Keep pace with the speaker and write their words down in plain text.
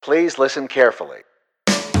Please listen carefully.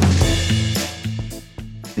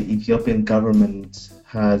 The Ethiopian government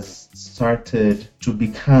has started to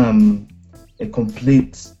become a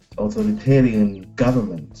complete authoritarian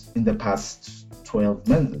government in the past 12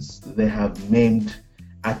 months. They have named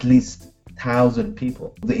at least 1,000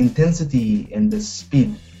 people. The intensity and the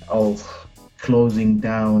speed of closing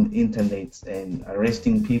down internet and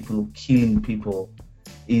arresting people, killing people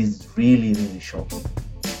is really, really shocking.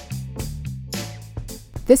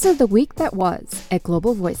 This is The Week That Was at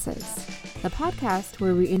Global Voices, the podcast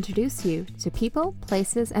where we introduce you to people,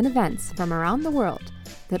 places, and events from around the world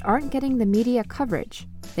that aren't getting the media coverage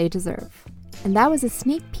they deserve. And that was a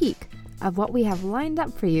sneak peek of what we have lined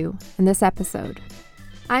up for you in this episode.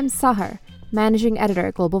 I'm Sahar, managing editor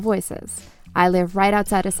at Global Voices. I live right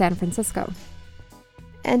outside of San Francisco.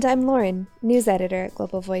 And I'm Lauren, news editor at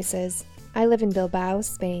Global Voices. I live in Bilbao,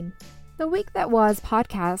 Spain. The Week That Was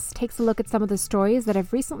podcast takes a look at some of the stories that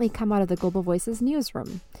have recently come out of the Global Voices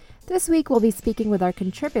newsroom. This week we'll be speaking with our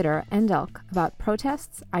contributor, Endalk, about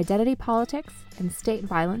protests, identity politics, and state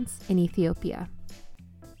violence in Ethiopia.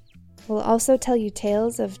 We'll also tell you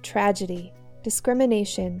tales of tragedy,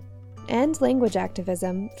 discrimination, and language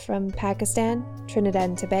activism from Pakistan, Trinidad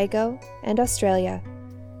and Tobago, and Australia.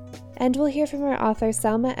 And we'll hear from our author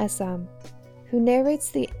Salma Essam, who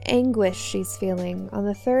narrates the anguish she's feeling on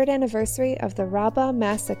the 3rd anniversary of the Rabaa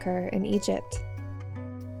massacre in Egypt.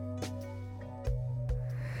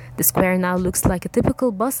 The square now looks like a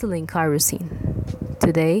typical bustling Cairo scene.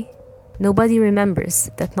 Today, nobody remembers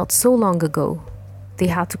that not so long ago, they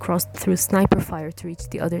had to cross through sniper fire to reach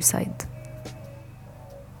the other side.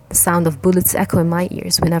 The sound of bullets echo in my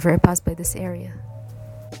ears whenever I pass by this area.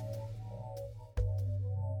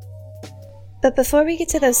 But before we get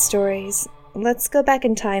to those stories, let's go back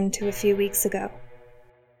in time to a few weeks ago.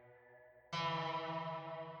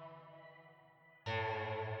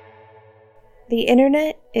 The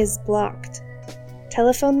internet is blocked,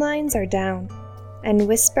 telephone lines are down, and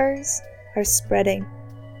whispers are spreading.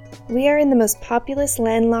 We are in the most populous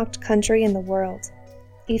landlocked country in the world,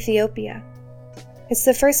 Ethiopia. It's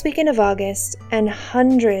the first weekend of August, and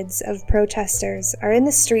hundreds of protesters are in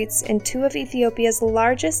the streets in two of Ethiopia's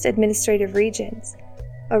largest administrative regions,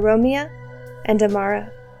 Oromia and Amara.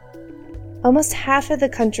 Almost half of the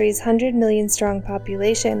country's 100 million strong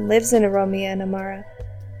population lives in Oromia and Amara.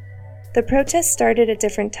 The protests started at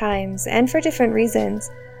different times and for different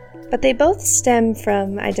reasons, but they both stem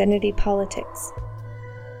from identity politics.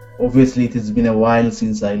 Obviously, it has been a while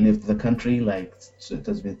since I left the country, so it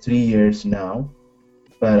has been 3 years now,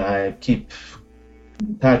 but I keep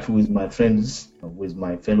in touch with my friends, with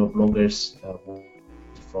my fellow bloggers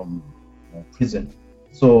from prison.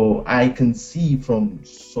 So I can see from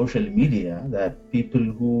social media that people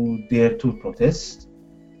who dare to protest,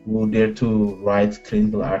 who dare to write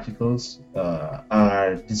critical articles,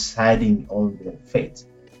 are deciding on their fate,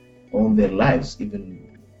 on their lives.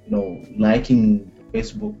 Even, liking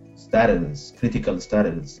Facebook status, critical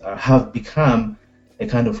status, have become a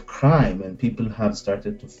kind of crime, and people have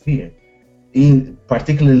started to fear,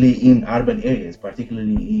 particularly in urban areas,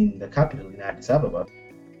 particularly in the capital, in Addis Ababa.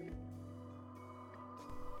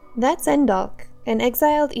 That's Endalk, an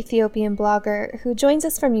exiled Ethiopian blogger who joins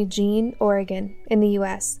us from Eugene, Oregon, in the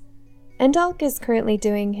US. Endalk is currently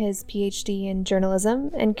doing his PhD in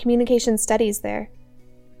journalism and communication studies there.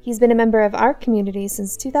 He's been a member of our community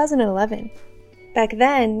since 2011. Back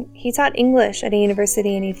then, he taught English at a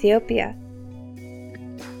university in Ethiopia.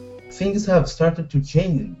 Things have started to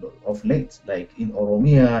change of late, like in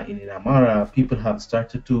Oromia, in Amara, people have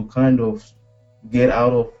started to kind of get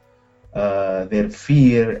out of their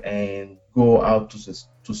fear and go out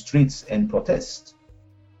to streets and protest.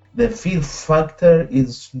 The fear factor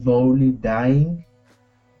is slowly dying,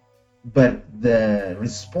 but the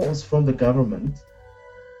response from the government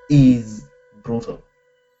is brutal.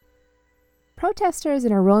 Protesters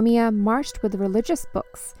in Oromia marched with religious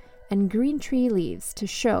books and green tree leaves to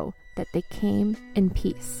show that they came in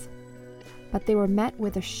peace. But they were met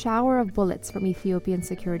with a shower of bullets from Ethiopian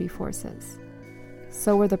security forces.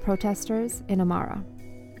 So were the protesters in Amara.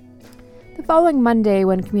 The following Monday,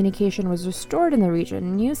 when communication was restored in the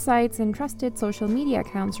region, news sites and trusted social media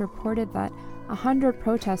accounts reported that 100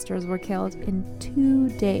 protesters were killed in 2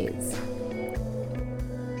 days.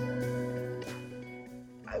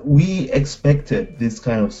 We expected this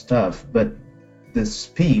kind of stuff, but the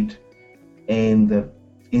speed and the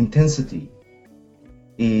intensity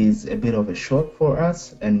is a bit of a shock for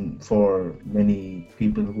us and for many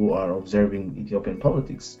people who are observing Ethiopian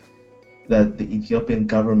politics, that the Ethiopian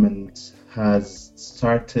government has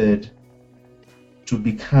started to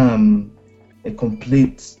become a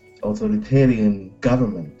complete authoritarian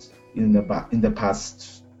government in the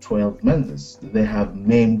past 12 months. They have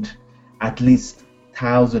maimed at least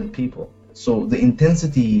 1,000 people. So the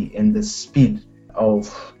intensity and the speed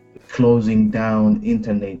of closing down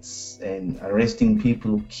internets and arresting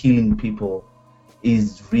people, killing people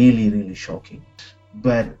is really, really shocking.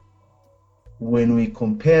 But when we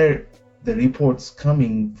compare the reports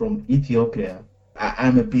coming from Ethiopia,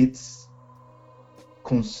 I'm a bit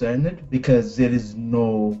concerned because there is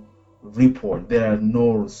no report, there are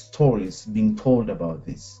no stories being told about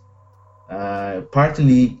this.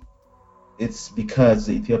 Partly it's because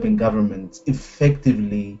the Ethiopian government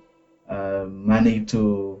effectively managed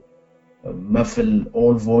to muffle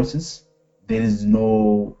all voices. There is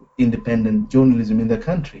no independent journalism in the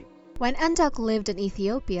country. When Endalk lived in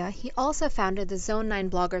Ethiopia, he also founded the Zone 9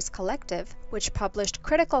 Bloggers Collective, which published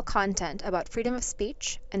critical content about freedom of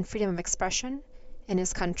speech and freedom of expression in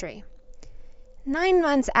his country. 9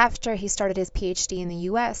 months after he started his PhD in the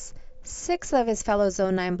US, 6 of his fellow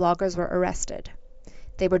Zone 9 bloggers were arrested.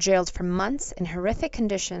 They were jailed for months in horrific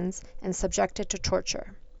conditions and subjected to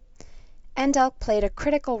torture. Endalk played a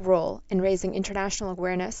critical role in raising international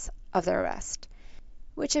awareness of their arrest,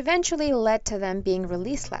 which eventually led to them being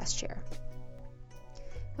released last year.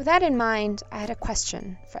 With that in mind, I had a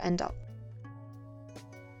question for Endalk.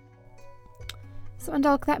 So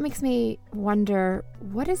Endalk, that makes me wonder,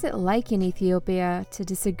 what is it like in Ethiopia to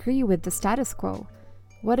disagree with the status quo?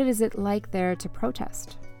 What is it like there to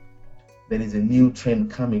protest? There is a new trend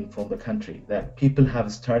coming from the country that people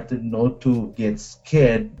have started not to get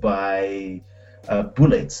scared by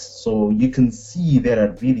bullets. So you can see there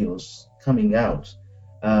are videos coming out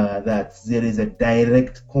that there is a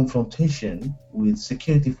direct confrontation with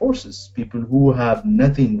security forces, people who have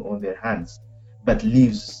nothing on their hands but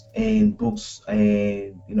leaves and books,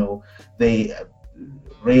 and they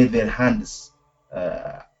raise their hands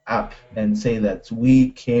up and say that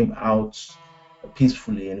we came out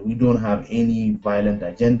peacefully and we don't have any violent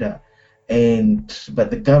agenda. But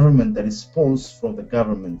the government, the response from the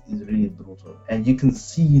government is really brutal, and you can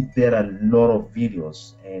see there are a lot of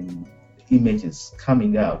videos and images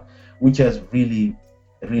coming out which is really,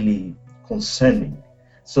 really concerning.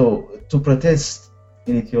 So to protest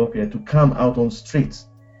in Ethiopia, to come out on streets,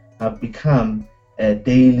 have become a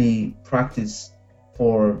daily practice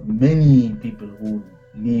for many people who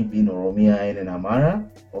live in Oromia and in Amara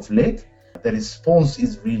of late. The response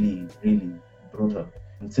is really, really brutal.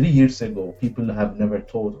 And 3 years ago, people have never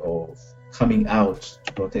thought of coming out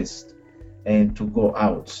to protest and to go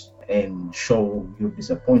out and show your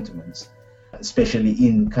disappointments, especially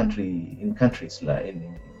in countries like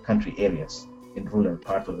in country areas, in rural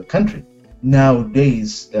part of the country.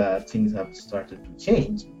 Nowadays, things have started to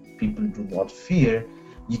change. People do not fear.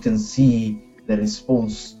 You can see the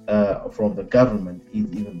response from the government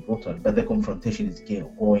is even brutal, but the confrontation is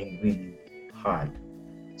going really hard.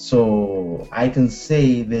 So I can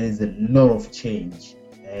say there is a lot of change,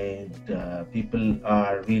 and people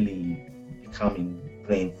are really becoming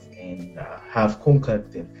brave and have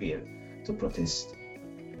conquered their fear to protest.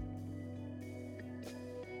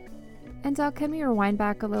 And can we rewind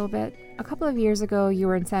back a little bit? A couple of years ago, you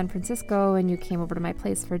were in San Francisco and you came over to my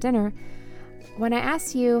place for dinner. When I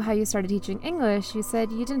asked you how you started teaching English, you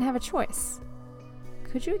said you didn't have a choice.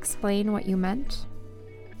 Could you explain what you meant?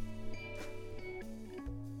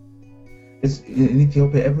 In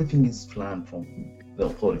Ethiopia, everything is planned from the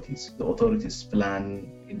authorities. The authorities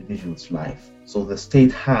plan individuals' life. So the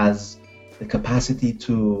state has the capacity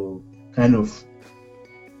to kind of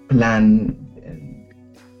plan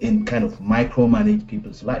and kind of micromanage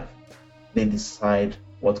people's life. They decide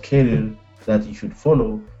what career that you should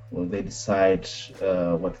follow, or they decide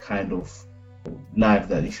what kind of life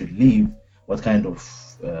that you should live, what kind of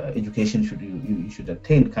education you should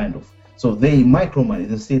attain, kind of. So they micromanage,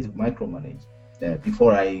 the state micromanage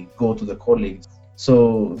before I go to the college.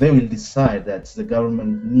 So they will decide that the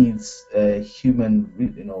government needs human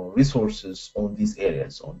resources on these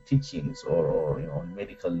areas, on teachings or on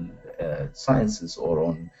medical sciences or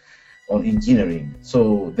on engineering.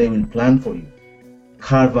 So they will plan for you,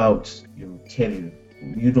 carve out your career.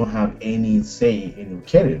 You don't have any say in your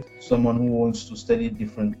career. Someone who wants to study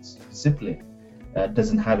different discipline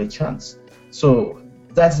doesn't have a chance. So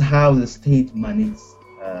that's how the state manages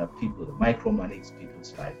people, micromanages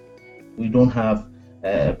people's life. We don't have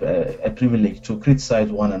a privilege to criticize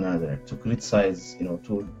one another, to criticize,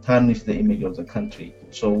 to tarnish the image of the country.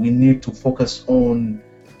 So we need to focus on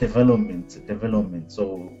development.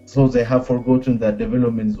 So they have forgotten that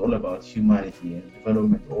development is all about humanity, and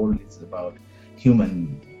development all is about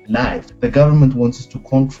human life. The government wants to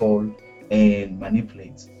control and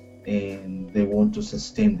manipulate and they want to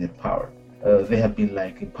sustain their power. They have been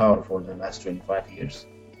in power for the last 25 years.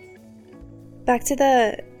 Back to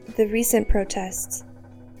the recent protests.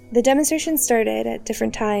 The demonstrations started at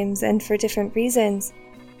different times and for different reasons.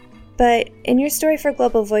 But in your story for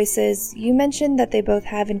Global Voices, you mentioned that they both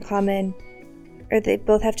have in common, or they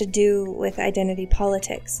both have to do with identity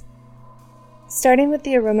politics. Starting with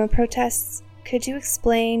the Oromo protests, could you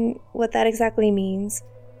explain what that exactly means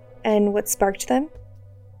and what sparked them?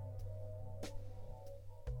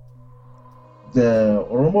 The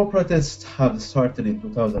Oromo protests have started in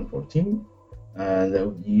 2014,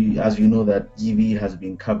 and as you know that GV has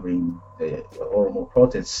been covering the Oromo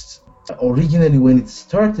protests. Originally, when it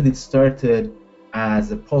started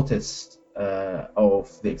as a protest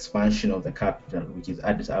of the expansion of the capital, which is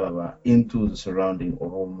Addis Ababa, into the surrounding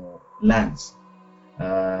Oromo lands.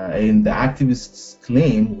 And the activists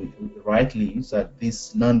claim, rightly, that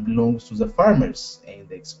this land belongs to the farmers, and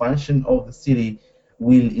the expansion of the city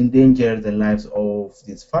will endanger the lives of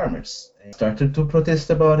these farmers. And started to protest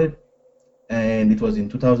about it, and it was in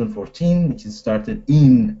 2014, which started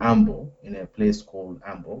in Ambo, in a place called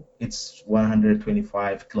Ambo. It's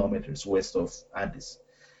 125 kilometers west of Addis,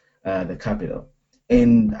 the capital.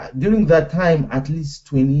 And during that time, at least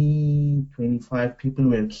 25 people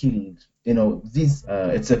were killed.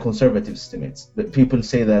 It's a conservative estimate, but people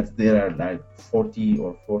say that there are 40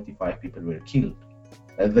 or 45 people were killed.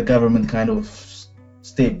 The government kind of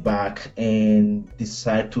stepped back and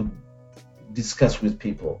decided to discuss with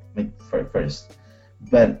people first.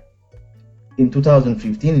 But in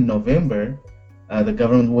 2015, in November, the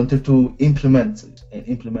government wanted to implement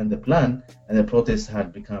the plan, and the protests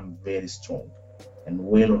had become very strong and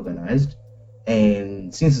well organized.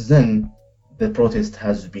 And since then, the protest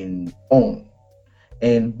has been on.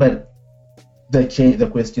 But the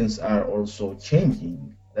questions are also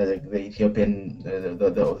changing. The Ethiopian, the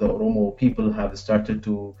Oromo people have started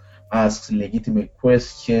to ask legitimate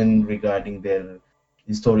questions regarding their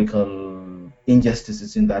historical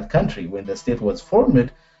injustices in that country. When the state was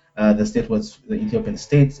formed, the Ethiopian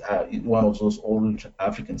state, one of those old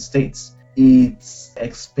African states. It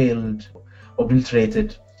expelled,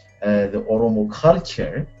 obliterated the Oromo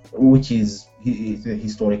culture, which is a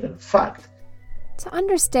historical fact. To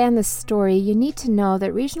understand this story, you need to know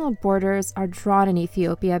that regional borders are drawn in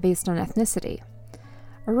Ethiopia based on ethnicity.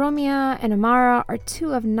 Oromia and Amhara are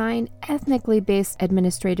 2 of 9 ethnically based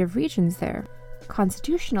administrative regions there.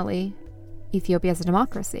 Constitutionally, Ethiopia is a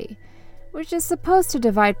democracy, which is supposed to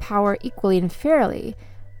divide power equally and fairly,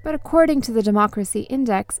 but according to the Democracy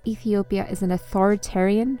Index, Ethiopia is an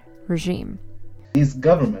authoritarian regime. This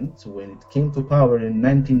government, when it came to power in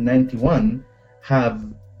 1991, have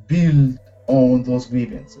built on those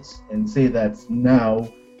grievances and say that now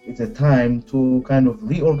it's a time to kind of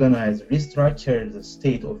reorganize, restructure the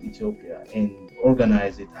state of Ethiopia and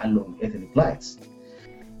organize it along ethnic lines.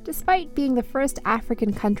 Despite being the first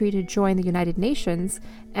African country to join the United Nations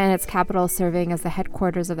and its capital serving as the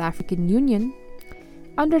headquarters of the African Union,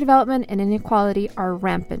 underdevelopment and inequality are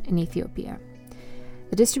rampant in Ethiopia.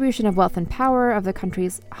 The distribution of wealth and power of the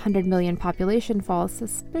country's 100 million population falls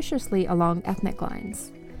suspiciously along ethnic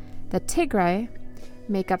lines. The Tigray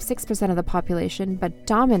make up 6% of the population but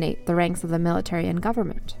dominate the ranks of the military and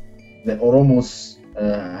government. The Oromos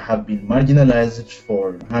have been marginalized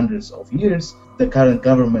for hundreds of years. The current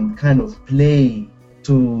government kind of play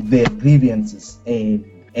to their grievances,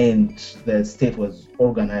 and the state was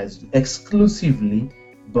organized exclusively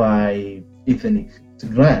by ethnic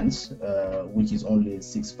Tigrayans, which is only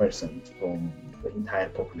 6% from the entire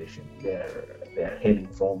population. They are hailing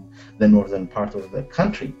from the northern part of the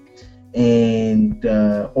country. And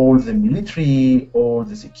all the military, all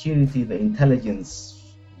the security, the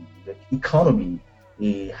intelligence, the economy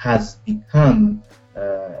has become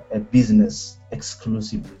a business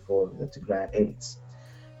exclusively for the Tigrayan elites.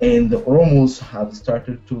 And the Oromos have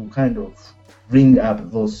started to kind of bring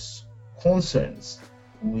up those concerns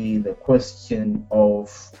with the question of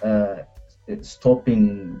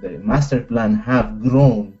stopping the master plan have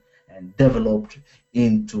grown and developed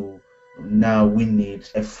into now we need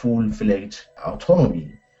a full-fledged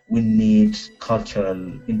autonomy. We need cultural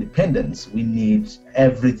independence. We need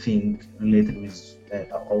everything related with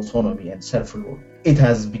autonomy and self-rule. It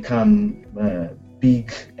has become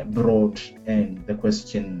big, broad, and the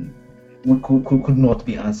question could not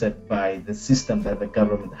be answered by the system that the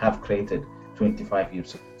government have created 25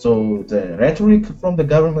 years ago. So the rhetoric from the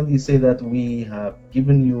government is say that we have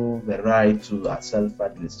given you the right to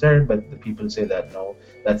self-administer, but the people say that no,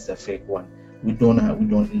 that's a fake one. We don't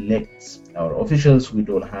elect our officials. We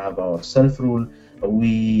don't have our self-rule.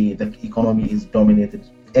 The economy is dominated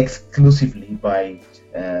exclusively by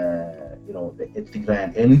the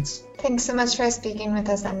Tigrayan elites. Thanks so much for speaking with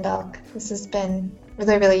us, Endalk. This has been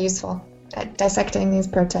really, really useful at dissecting these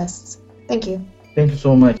protests. Thank you. Thank you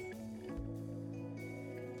so much.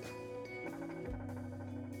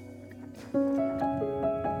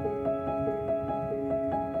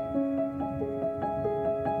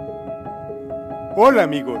 Hola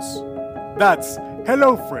amigos, that's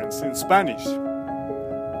hello friends in Spanish.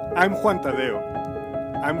 I'm Juan Tadeo.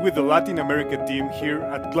 I'm with the Latin America team here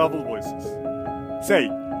at Global Voices. Say,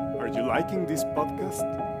 are you liking this podcast?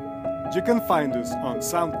 You can find us on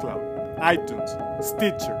SoundCloud, iTunes,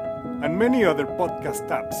 Stitcher, and many other podcast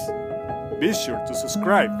apps. Be sure to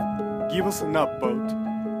subscribe, give us an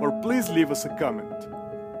upvote, or please leave us a comment.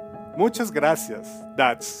 Muchas gracias.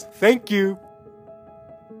 That's thank you.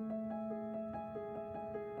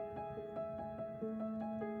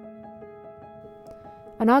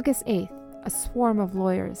 On August 8th, a swarm of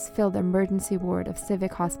lawyers filled the emergency ward of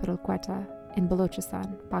Civic Hospital Quetta in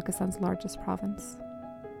Balochistan, Pakistan's largest province.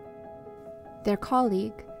 Their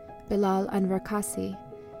colleague, Bilal Anwar Kasi,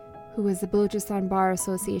 who was the Balochistan Bar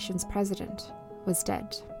Association's president, was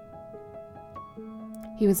dead.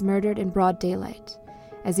 He was murdered in broad daylight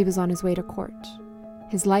as he was on his way to court.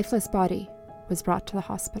 His lifeless body was brought to the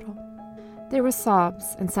hospital. There were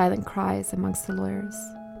sobs and silent cries amongst the lawyers.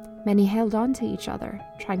 Many held on to each other,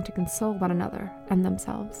 trying to console one another and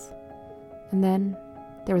themselves. And then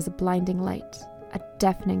there was a blinding light, a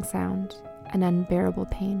deafening sound, an unbearable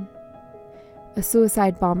pain. A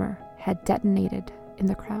suicide bomber had detonated in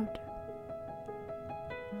the crowd.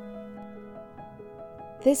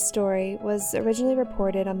 This story was originally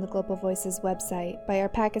reported on the Global Voices website by our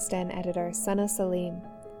Pakistan editor, Sana Salim.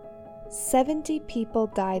 70 people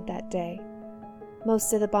died that day.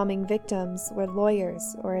 Most of the bombing victims were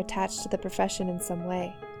lawyers or attached to the profession in some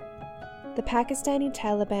way. The Pakistani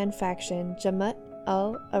Taliban faction Jamaat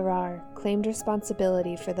al-Ahrar claimed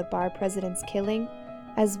responsibility for the Bar president's killing,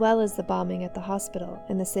 as well as the bombing at the hospital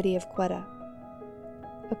in the city of Quetta.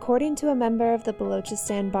 According to a member of the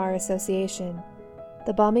Balochistan Bar Association,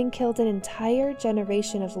 the bombing killed an entire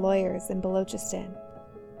generation of lawyers in Balochistan.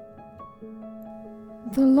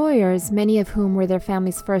 The lawyers, many of whom were their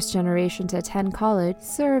family's first generation to attend college,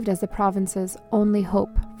 served as the province's only hope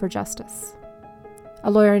for justice.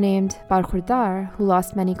 A lawyer named Barkhurdar, who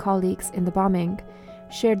lost many colleagues in the bombing,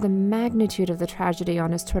 shared the magnitude of the tragedy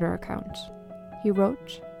on his Twitter account. He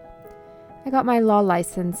wrote, "I got my law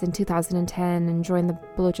license in 2010 and joined the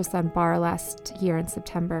Balochistan Bar last year in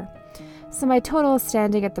September. So my total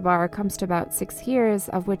standing at the bar comes to about 6 years,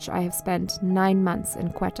 of which I have spent 9 months in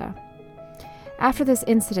Quetta. After this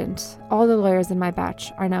incident, all the lawyers in my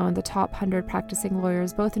batch are now in the top 100 practicing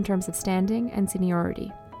lawyers, both in terms of standing and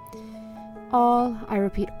seniority. All, I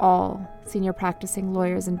repeat all, senior practicing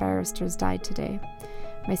lawyers and barristers died today.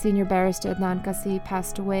 My senior barrister Adnan Kasi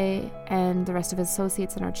passed away, and the rest of his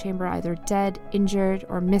associates in our chamber are either dead, injured,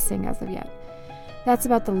 or missing as of yet. That's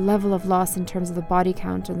about the level of loss in terms of the body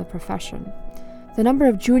count in the profession. The number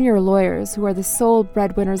of junior lawyers who are the sole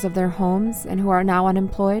breadwinners of their homes and who are now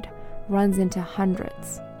unemployed runs into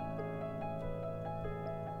hundreds."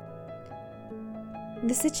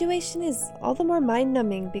 The situation is all the more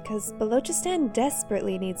mind-numbing because Balochistan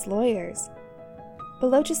desperately needs lawyers.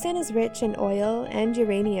 Balochistan is rich in oil and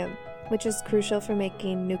uranium, which is crucial for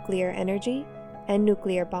making nuclear energy and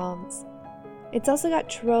nuclear bombs. It's also got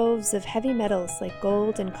troves of heavy metals like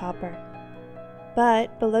gold and copper.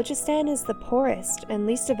 But Balochistan is the poorest and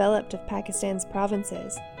least developed of Pakistan's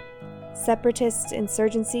provinces. Separatist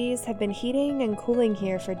insurgencies have been heating and cooling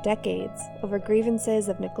here for decades over grievances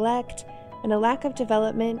of neglect and a lack of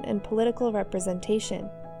development and political representation.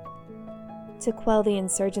 To quell the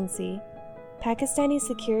insurgency, Pakistani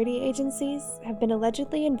security agencies have been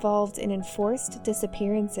allegedly involved in enforced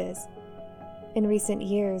disappearances. In recent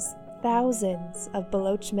years, thousands of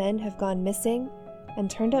Baloch men have gone missing and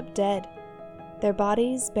turned up dead, their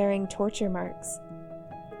bodies bearing torture marks.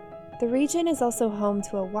 The region is also home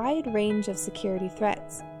to a wide range of security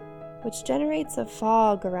threats, which generates a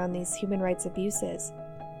fog around these human rights abuses.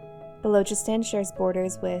 Balochistan shares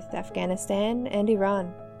borders with Afghanistan and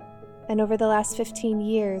Iran, and over the last 15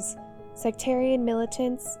 years, sectarian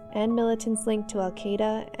militants and militants linked to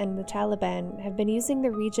Al-Qaeda and the Taliban have been using the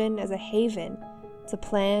region as a haven to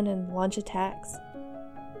plan and launch attacks.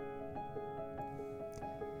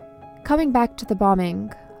 Coming back to the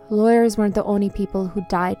bombing, lawyers weren't the only people who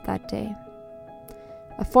died that day.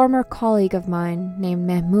 A former colleague of mine named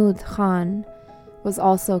Mahmoud Khan was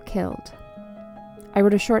also killed. I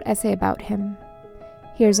wrote a short essay about him.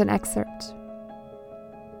 Here's an excerpt.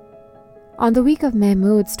 On the week of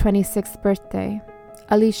Mahmoud's 26th birthday,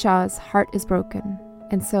 Ali Shah's heart is broken,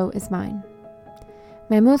 and so is mine.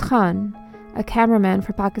 Mahmood Khan, a cameraman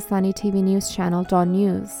for Pakistani TV news channel Dawn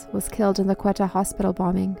News, was killed in the Quetta hospital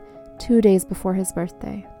bombing 2 days before his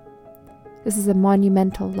birthday. This is a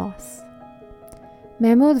monumental loss.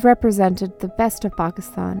 Mahmood represented the best of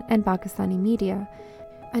Pakistan and Pakistani media,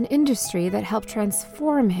 an industry that helped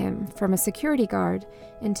transform him from a security guard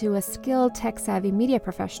into a skilled tech-savvy media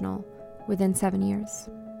professional within 7 years.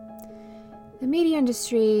 The media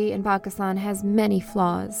industry in Pakistan has many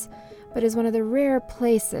flaws, but is one of the rare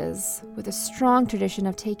places with a strong tradition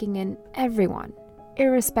of taking in everyone,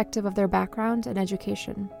 irrespective of their background and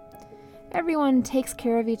education. Everyone takes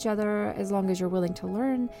care of each other as long as you're willing to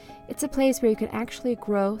learn. It's a place where you can actually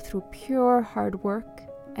grow through pure hard work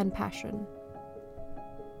and passion.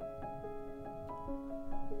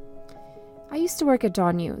 I used to work at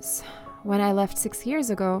Dawn News. When I left 6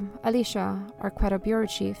 years ago, Ali Shah, our Quetta bureau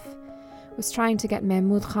chief, was trying to get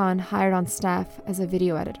Mahmood Khan hired on staff as a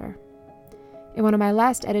video editor. In one of my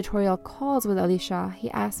last editorial calls with Ali Shah, he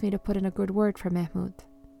asked me to put in a good word for Mahmood.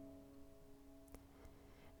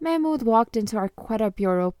 Mahmood walked into our Quetta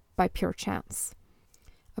bureau by pure chance.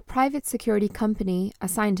 A private security company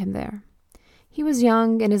assigned him there. He was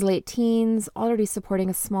young, in his late teens, already supporting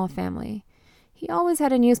a small family. He always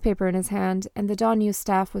had a newspaper in his hand, and the Dawn News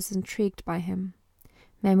staff was intrigued by him.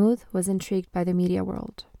 Mahmood was intrigued by the media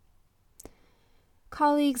world.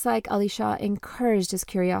 Colleagues like Ali Shah encouraged his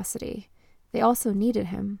curiosity. They also needed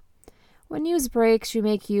him. When news breaks, you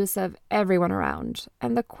make use of everyone around,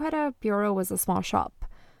 and the Quetta bureau was a small shop.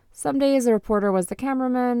 Some days the reporter was the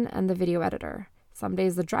cameraman and the video editor. Some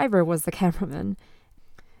days the driver was the cameraman.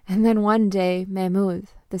 And then one day, Mahmood,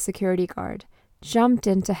 the security guard, jumped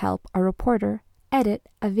in to help a reporter edit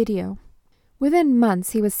a video. Within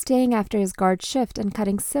months, he was staying after his guard shift and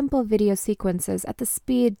cutting simple video sequences at the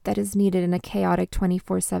speed that is needed in a chaotic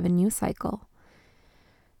 24/7 news cycle.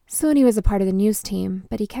 Soon he was a part of the news team,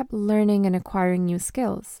 but he kept learning and acquiring new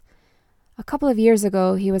skills. A couple of years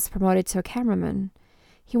ago, he was promoted to a cameraman.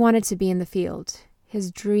 He wanted to be in the field.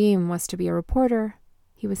 His dream was to be a reporter.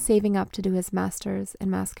 He was saving up to do his master's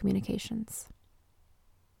in mass communications.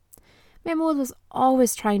 Mahmood was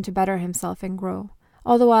always trying to better himself and grow.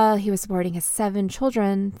 All the while, he was supporting his 7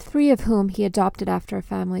 children, 3 of whom he adopted after a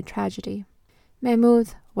family tragedy.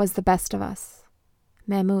 Mahmood was the best of us.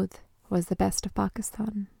 Mahmood was the best of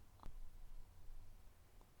Pakistan.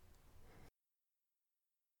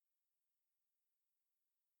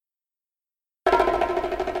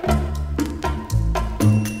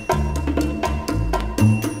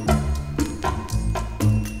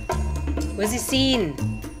 What's the scene?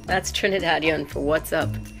 That's Trinidadian for what's up.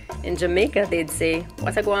 In Jamaica, they'd say,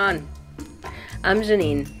 "What's guan?" I'm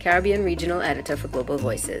Janine, Caribbean Regional Editor for Global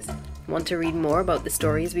Voices. Want to read more about the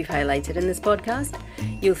stories we've highlighted in this podcast?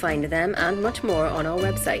 You'll find them and much more on our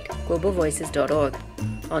website, globalvoices.org,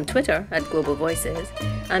 on Twitter at Global Voices,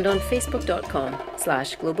 and on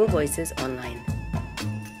facebook.com/globalvoicesonline.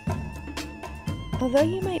 Although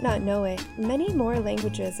you might not know it, many more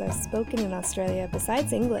languages are spoken in Australia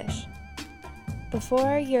besides English.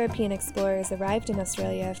 Before European explorers arrived in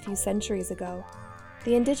Australia a few centuries ago,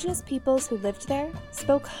 the indigenous peoples who lived there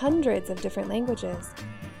spoke hundreds of different languages.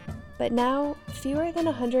 But now, fewer than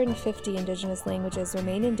 150 indigenous languages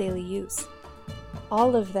remain in daily use.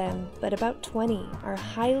 All of them, but about 20, are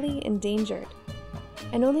highly endangered,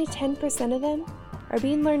 and only 10% of them are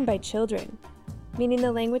being learned by children, meaning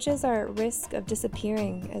the languages are at risk of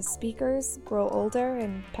disappearing as speakers grow older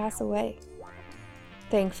and pass away.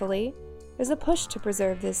 Thankfully, there's a push to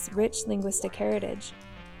preserve this rich linguistic heritage,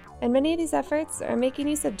 and many of these efforts are making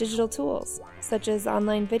use of digital tools, such as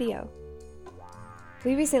online video.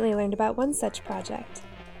 We recently learned about one such project.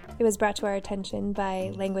 It was brought to our attention by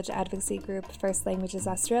language advocacy group First Languages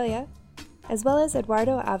Australia, as well as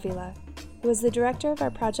Eduardo Avila, who is the director of our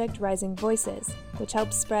project Rising Voices, which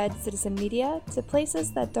helps spread citizen media to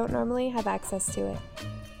places that don't normally have access to it.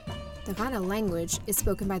 The Kaurna language is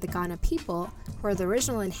spoken by the Kaurna people, who are the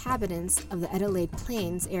original inhabitants of the Adelaide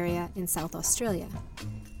Plains area in South Australia.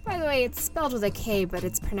 By the way, it's spelled with a K, but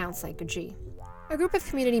it's pronounced like a G. A group of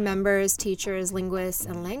community members, teachers, linguists,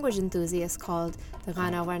 and language enthusiasts called the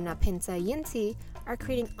Kaurna Warna Pinta Yinti are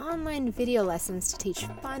creating online video lessons to teach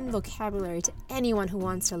fun vocabulary to anyone who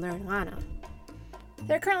wants to learn Kaurna.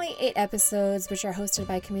 There are currently 8 episodes, which are hosted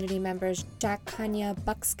by community members Jack Kanya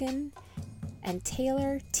Buckskin and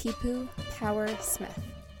Taylor Tipu Power Smith.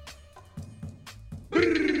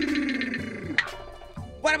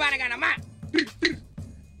 What about Ganama?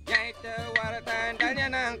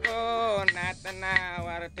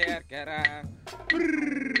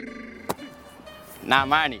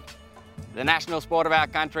 Namani. The national sport of our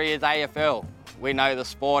country is AFL. We know the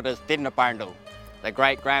sport as Tidnaparndal. The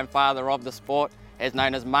great-grandfather of the sport is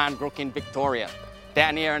known as Marngrook in Victoria.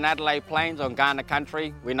 Down here in Adelaide Plains on Kaurna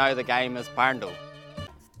country, we know the game as Parndal.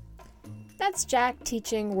 That's Jack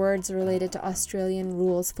teaching words related to Australian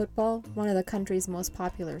rules football, one of the country's most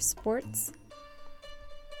popular sports.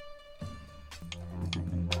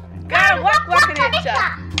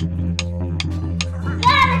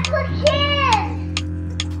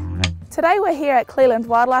 Today we're here at Cleland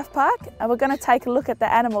Wildlife Park and we're going to take a look at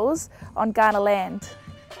the animals on Kaurna land.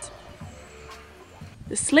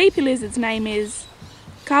 The sleepy lizard's name is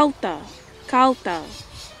Kalta.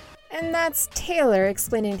 And that's Taylor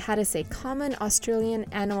explaining how to say common Australian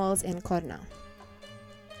animals in Kaurna.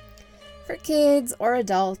 For kids or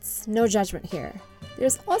adults, no judgment here.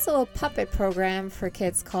 There's also a puppet program for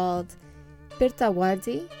kids called Pirta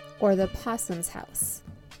Wardi, or the Possum's House.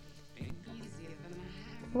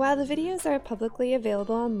 While the videos are publicly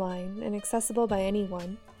available online and accessible by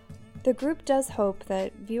anyone, the group does hope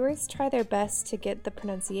that viewers try their best to get the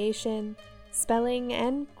pronunciation, spelling,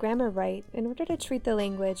 and grammar right in order to treat the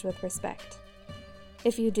language with respect.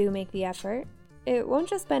 If you do make the effort, it won't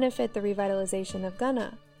just benefit the revitalization of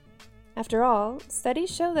Kaurna. After all,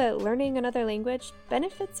 studies show that learning another language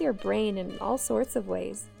benefits your brain in all sorts of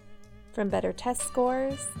ways, from better test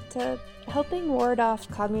scores to helping ward off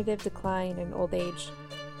cognitive decline in old age.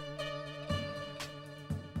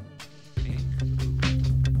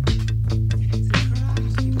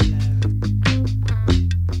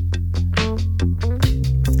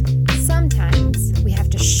 Sometimes we have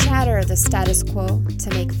to shatter the status quo to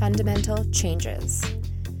make fundamental changes.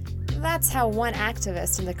 That's how one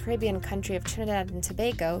activist in the Caribbean country of Trinidad and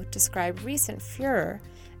Tobago described recent furor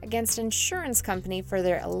against an insurance company for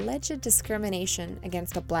their alleged discrimination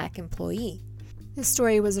against a black employee. This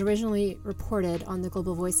story was originally reported on the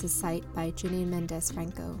Global Voices site by Janine Mendez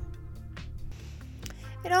Franco.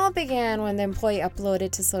 It all began when the employee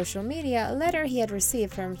uploaded to social media a letter he had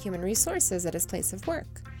received from Human Resources at his place of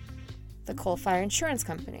work, the Coal Fire Insurance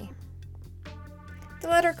Company. The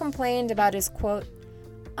letter complained about his, quote,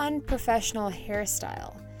 unprofessional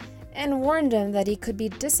hairstyle, and warned him that he could be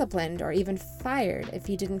disciplined or even fired if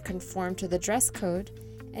he didn't conform to the dress code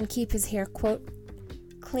and keep his hair, quote,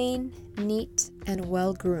 clean, neat, and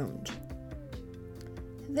well-groomed.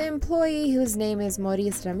 The employee, whose name is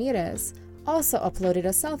Maurice Ramirez, also uploaded a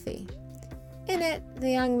selfie. In it, the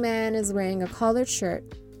young man is wearing a collared shirt,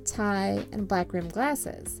 tie, and black-rimmed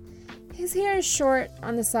glasses. His hair is short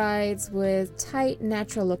on the sides with tight,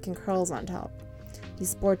 natural-looking curls on top. He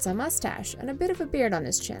sports a mustache and a bit of a beard on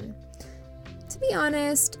his chin. To be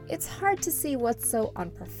honest, it's hard to see what's so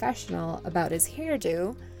unprofessional about his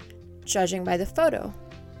hairdo, judging by the photo.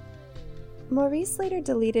 Maurice later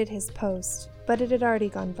deleted his post, but it had already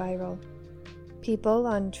gone viral. People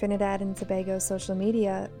on Trinidad and Tobago social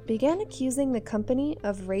media began accusing the company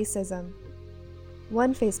of racism.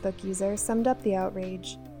 One Facebook user summed up the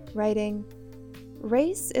outrage, writing,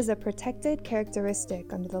 "Race is a protected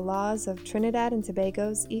characteristic under the laws of Trinidad and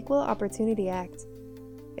Tobago's Equal Opportunity Act.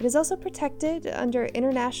 It is also protected under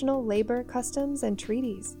international labor customs and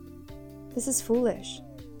treaties. This is foolish.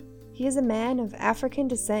 He is a man of African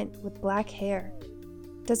descent with black hair.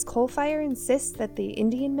 Does Coal Fire insist that the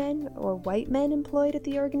Indian men or white men employed at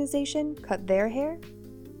the organization cut their hair?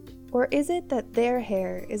 Or is it that their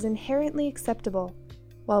hair is inherently acceptable,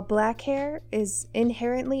 while black hair is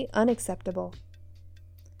inherently unacceptable?"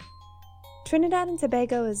 Trinidad and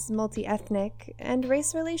Tobago is multi-ethnic, and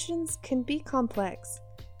race relations can be complex.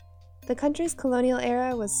 The country's colonial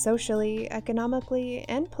era was socially, economically,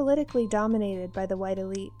 and politically dominated by the white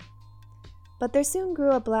elite. But there soon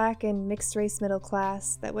grew a black and mixed-race middle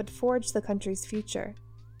class that would forge the country's future.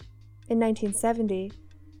 In 1970,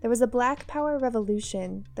 there was a Black Power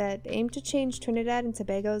revolution that aimed to change Trinidad and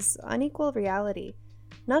Tobago's unequal reality,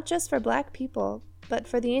 not just for black people, but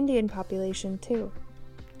for the Indian population too.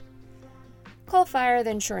 Coal Fire,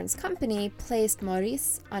 the insurance company, placed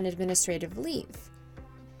Maurice on administrative leave.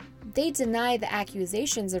 They denied the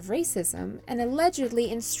accusations of racism and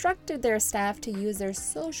allegedly instructed their staff to use their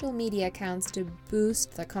social media accounts to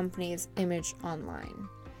boost the company's image online.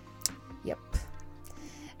 Yep.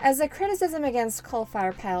 As the criticism against Coal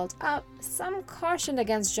Fire piled up, some cautioned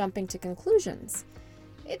against jumping to conclusions.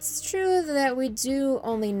 It's true that we do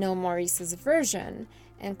only know Maurice's version,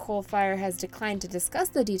 and Coal Fire has declined to discuss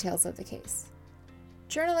the details of the case.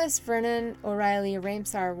 Journalist Vernon O'Reilly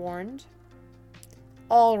Ramsar warned,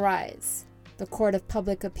 "All rise. The court of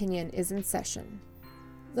public opinion is in session.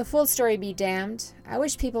 The full story be damned. I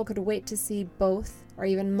wish people could wait to see both or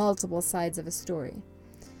even multiple sides of a story.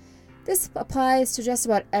 This applies to just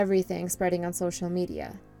about everything spreading on social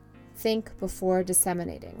media. Think before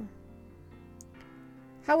disseminating.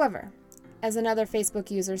 However, as another Facebook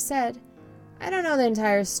user said, I don't know the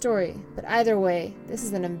entire story, but either way, this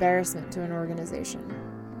is an embarrassment to an organization.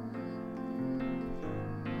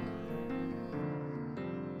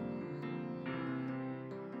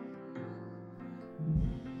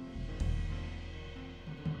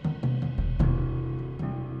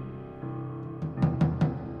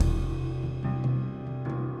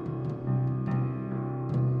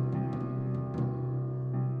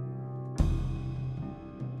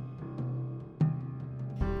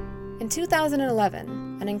 In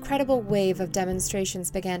 2011, an incredible wave of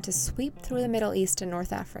demonstrations began to sweep through the Middle East and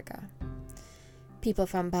North Africa. People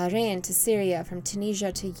from Bahrain to Syria, from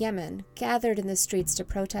Tunisia to Yemen, gathered in the streets to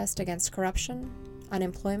protest against corruption,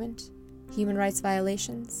 unemployment, human rights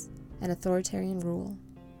violations, and authoritarian rule.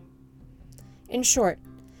 In short,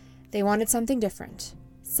 they wanted something different,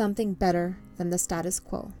 something better than the status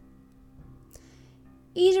quo.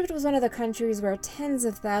 Egypt was one of the countries where tens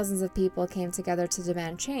of thousands of people came together to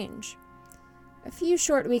demand change. A few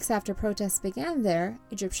short weeks after protests began there,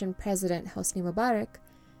 Egyptian President Hosni Mubarak,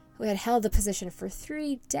 who had held the position for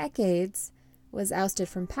 3 decades, was ousted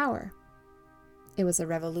from power. It was a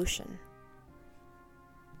revolution.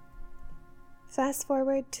 Fast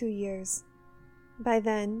forward 2 years. By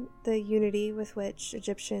then, the unity with which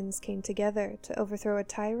Egyptians came together to overthrow a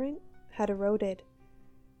tyrant had eroded.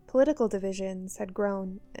 Political divisions had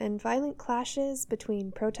grown, and violent clashes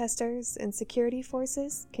between protesters and security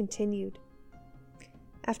forces continued.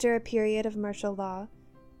 After a period of martial law,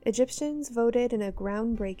 Egyptians voted in a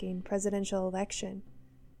groundbreaking presidential election.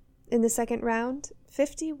 In the second round,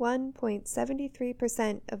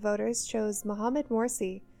 51.73% of voters chose Mohamed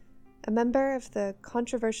Morsi, a member of the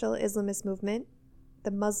controversial Islamist movement,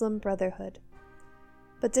 the Muslim Brotherhood.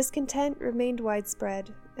 But discontent remained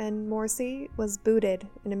widespread, and Morsi was booted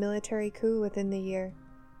in a military coup within the year.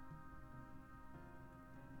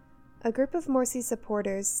 A group of Morsi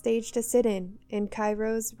supporters staged a sit-in in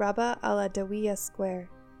Cairo's Rabaa al-Adawiya Square.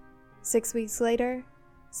 6 weeks later,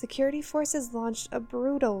 security forces launched a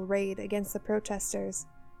brutal raid against the protesters.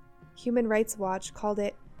 Human Rights Watch called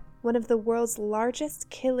it one of the world's largest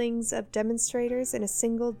killings of demonstrators in a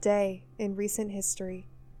single day in recent history.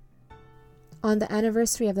 On the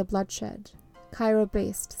anniversary of the bloodshed,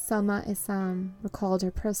 Cairo-based Salma Issam recalled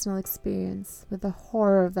her personal experience with the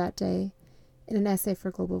horror of that day in an essay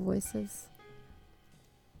for Global Voices.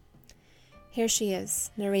 Here she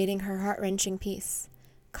is, narrating her heart-wrenching piece,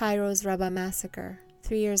 Cairo's Rabaa Massacre.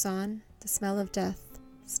 3 years on, the smell of death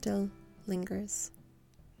still lingers.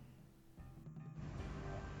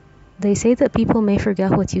 They say that people may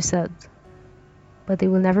forget what you said, but they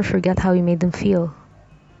will never forget how you made them feel.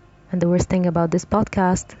 And the worst thing about this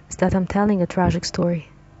podcast is that I'm telling a tragic story.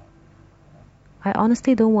 I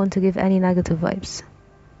honestly don't want to give any negative vibes.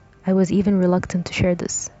 I was even reluctant to share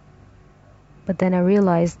this. But then I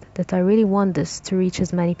realized that I really want this to reach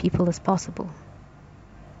as many people as possible.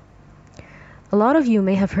 A lot of you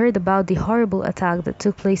may have heard about the horrible attack that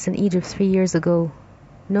took place in Egypt 3 years ago,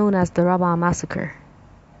 known as the Rabaa Massacre.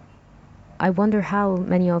 I wonder how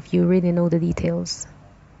many of you really know the details.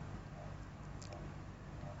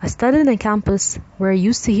 I studied on campus where I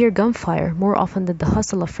used to hear gunfire more often than the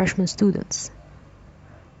hustle of freshman students.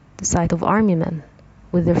 The sight of army men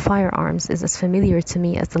with their firearms is as familiar to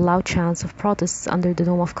me as the loud chants of protests under the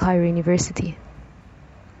dome of Cairo University.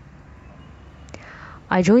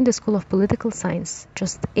 I joined the School of Political Science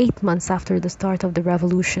just 8 months after the start of the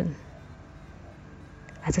revolution.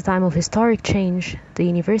 At a time of historic change, the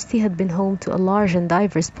university had been home to a large and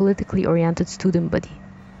diverse politically oriented student body.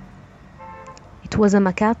 It was a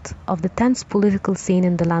maquette of the tense political scene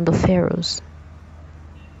in the land of pharaohs.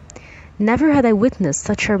 Never had I witnessed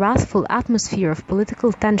such a wrathful atmosphere of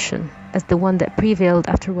political tension as the one that prevailed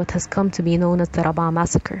after what has come to be known as the Rabaa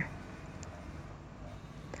Massacre.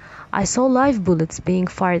 I saw live bullets being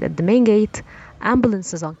fired at the main gate,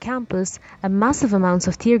 ambulances on campus, and massive amounts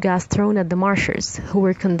of tear gas thrown at the marchers who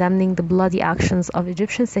were condemning the bloody actions of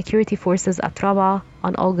Egyptian security forces at Rabaa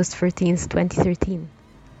on August 13, 2013.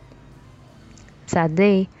 That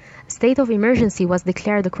day, a state of emergency was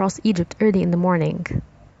declared across Egypt early in the morning.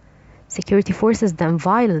 Security forces then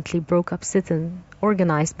violently broke up sit-in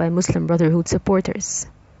organized by Muslim Brotherhood supporters.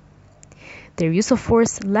 Their use of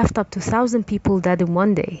force left up to 1,000 people dead in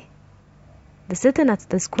one day. The sit-in at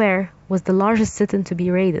the square was the largest sit-in to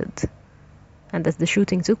be raided, and as the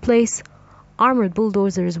shooting took place, armored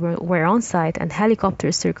bulldozers were on site and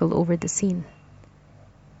helicopters circled over the scene.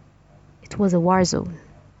 It was a war zone.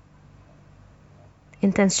 In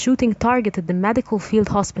intense shooting targeted the medical field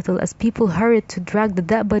hospital as people hurried to drag the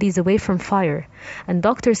dead bodies away from fire, and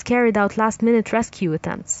doctors carried out last-minute rescue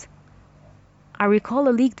attempts. I recall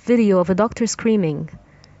a leaked video of a doctor screaming,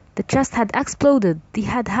 "The chest had exploded, the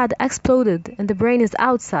head had exploded, and the brain is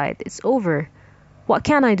outside. It's over. What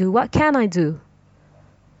can I do? What can I do?"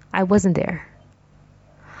 I wasn't there.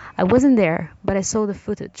 I wasn't there, but I saw the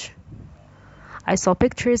footage. I saw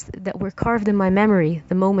pictures that were carved in my memory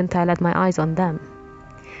the moment I laid my eyes on them.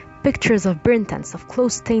 Pictures of burn tents, of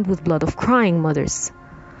clothes stained with blood, of crying mothers.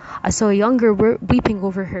 I saw a young girl weeping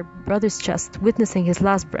over her brother's chest, witnessing his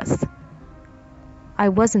last breath. I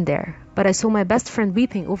wasn't there, but I saw my best friend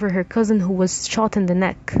weeping over her cousin who was shot in the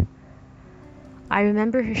neck. I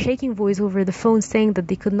remember her shaking voice over the phone saying that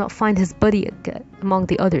they could not find his body among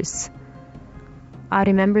the others. I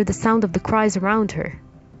remember the sound of the cries around her.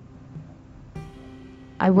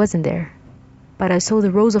 I wasn't there, but I saw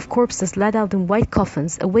the rows of corpses laid out in white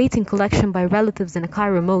coffins, awaiting collection by relatives in a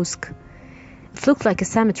Cairo mosque. It looked like a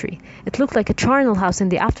cemetery. It looked like a charnel house in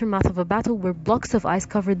the aftermath of a battle where blocks of ice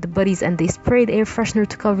covered the bodies and they sprayed air freshener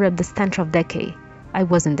to cover up the stench of decay. I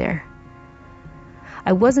wasn't there.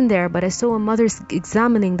 I wasn't there, but I saw a mother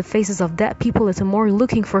examining the faces of dead people at a morgue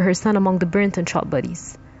looking for her son among the burnt and shot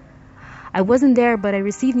bodies. I wasn't there, but I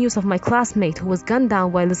received news of my classmate who was gunned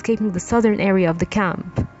down while escaping the southern area of the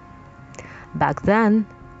camp. Back then,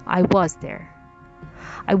 I was there.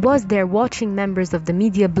 I was there watching members of the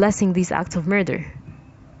media blessing these acts of murder,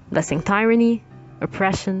 blessing tyranny,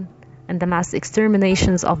 oppression, and the mass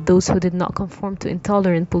exterminations of those who did not conform to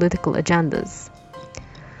intolerant political agendas.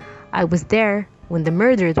 I was there when the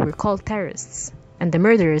murdered were called terrorists, and the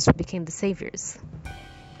murderers became the saviors.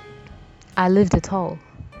 I lived it all.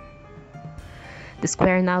 The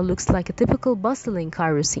square now looks like a typical bustling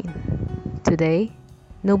Cairo scene. Today,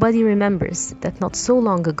 nobody remembers that not so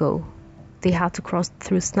long ago, they had to cross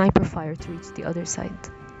through sniper fire to reach the other side.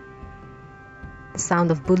 The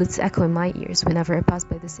sound of bullets echo in my ears whenever I pass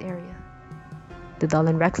by this area. The dull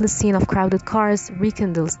and reckless scene of crowded cars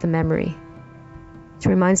rekindles the memory. It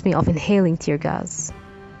reminds me of inhaling tear gas,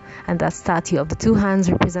 and that statue of the two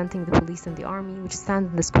hands representing the police and the army, which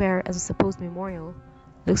stand in the square as a supposed memorial,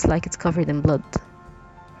 looks like it's covered in blood.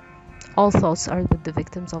 All thoughts are with the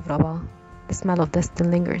victims of Rabaa. The smell of death still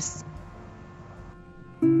lingers.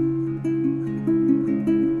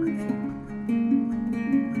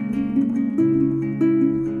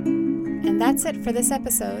 And that's it for this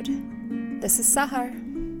episode. This is Sahar.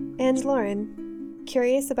 And Lauren.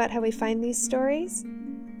 Curious about how we find these stories?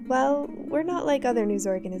 Well, we're not like other news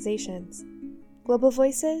organizations. Global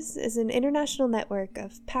Voices is an international network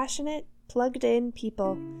of passionate, plugged-in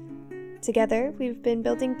people. Together, we've been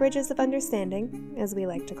building bridges of understanding, as we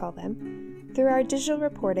like to call them, through our digital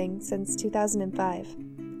reporting since 2005.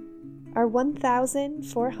 Our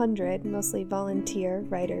 1,400 mostly volunteer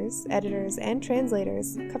writers, editors, and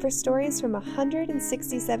translators cover stories from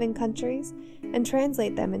 167 countries and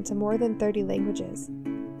translate them into more than 30 languages.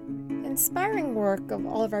 Inspiring work of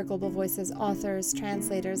all of our Global Voices authors,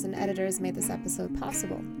 translators, and editors made this episode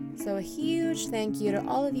possible. So a huge thank you to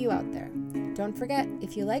all of you out there. Don't forget,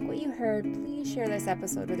 if you like what you heard, please share this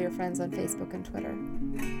episode with your friends on Facebook and Twitter.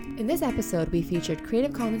 In this episode, we featured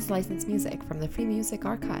Creative Commons licensed music from the Free Music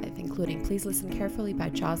Archive, including Please Listen Carefully by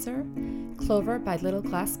Chaucer, Clover by Little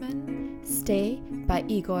Glassman, Stay by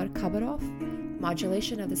Igor Khabarov,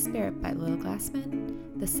 Modulation of the Spirit by Little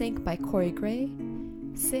Glassman, The Sync by Corey Gray,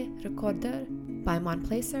 Se Recorder by Mon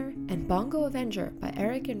Placer, and Bongo Avenger by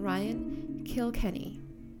Eric and Ryan Kilkenny.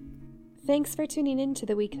 Thanks for tuning in to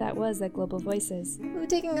the week that was at Global Voices. We're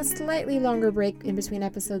taking a slightly longer break in between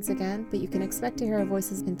episodes again, but you can expect to hear our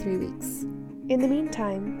voices in 3 weeks. In the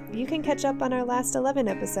meantime, you can catch up on our last 11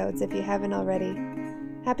 episodes if you haven't already.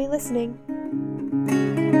 Happy listening!